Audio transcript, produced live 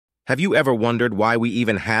"Have you ever wondered why we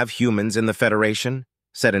even have humans in the Federation?"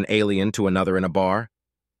 said an alien to another in a bar.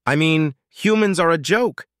 "I mean, humans are a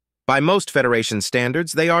joke. By most Federation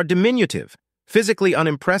standards, they are diminutive, physically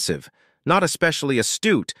unimpressive, not especially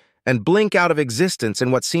astute, and blink out of existence in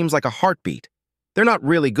what seems like a heartbeat. They're not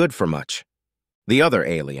really good for much." The other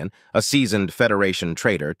alien, a seasoned Federation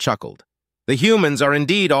traitor, chuckled. "The humans are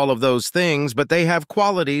indeed all of those things, but they have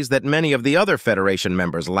qualities that many of the other Federation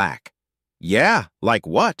members lack." "Yeah, like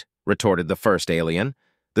what?" retorted the first alien.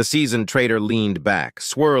 The seasoned traitor leaned back,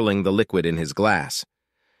 swirling the liquid in his glass.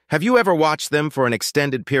 "Have you ever watched them for an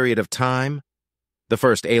extended period of time?" The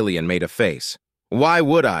first alien made a face. "Why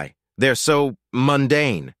would I? They're so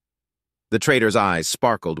mundane." The traitor's eyes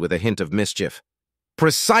sparkled with a hint of mischief.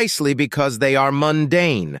 "Precisely because they are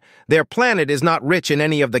mundane. Their planet is not rich in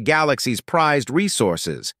any of the galaxy's prized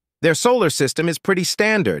resources. Their solar system is pretty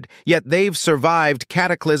standard, yet they've survived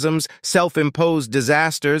cataclysms, self-imposed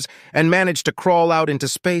disasters, and managed to crawl out into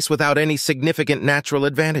space without any significant natural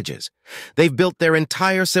advantages. They've built their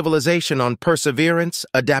entire civilization on perseverance,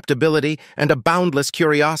 adaptability, and a boundless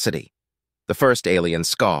curiosity." The first alien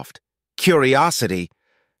scoffed. "Curiosity?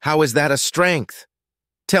 How is that a strength?"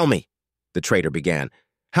 "Tell me," the traitor began,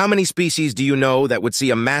 "how many species do you know that would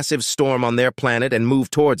see a massive storm on their planet and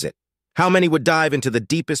move towards it? How many would dive into the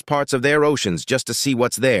deepest parts of their oceans just to see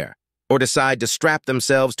what's there, or decide to strap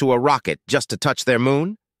themselves to a rocket just to touch their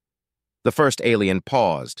moon?" The first alien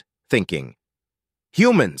paused, thinking.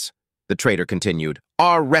 "Humans," the traitor continued,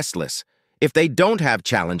 "are restless. If they don't have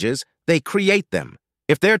challenges, they create them.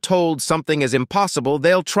 If they're told something is impossible,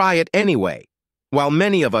 they'll try it anyway. While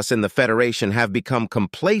many of us in the Federation have become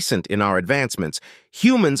complacent in our advancements,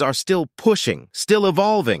 humans are still pushing, still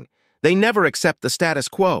evolving. They never accept the status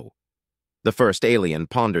quo." The first alien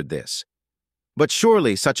pondered this. "But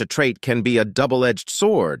surely such a trait can be a double-edged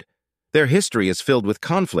sword. Their history is filled with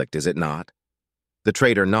conflict, is it not?" The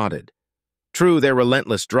traitor nodded. "True, their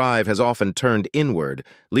relentless drive has often turned inward,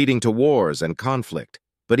 leading to wars and conflict,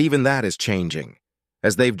 but even that is changing.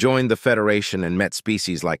 As they've joined the Federation and met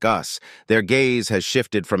species like us, their gaze has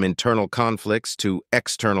shifted from internal conflicts to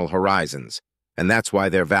external horizons, and that's why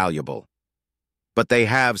they're valuable." "But they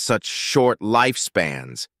have such short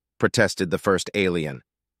lifespans," protested the first alien.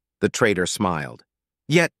 The traitor smiled.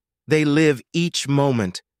 "Yet they live each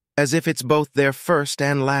moment as if it's both their first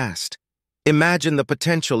and last. Imagine the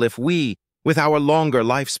potential if we, with our longer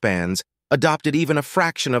lifespans, adopted even a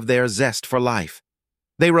fraction of their zest for life.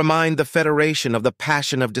 They remind the Federation of the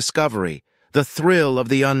passion of discovery, the thrill of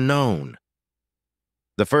the unknown."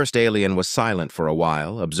 The first alien was silent for a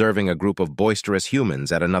while, observing a group of boisterous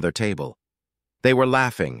humans at another table. They were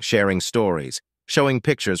laughing, sharing stories, showing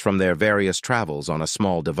pictures from their various travels on a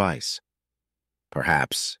small device.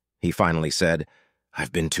 "Perhaps," he finally said,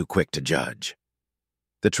 "I've been too quick to judge."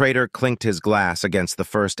 The traitor clinked his glass against the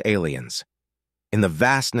first alien's. "In the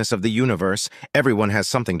vastness of the universe, everyone has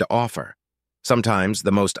something to offer. Sometimes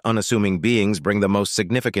the most unassuming beings bring the most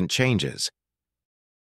significant changes.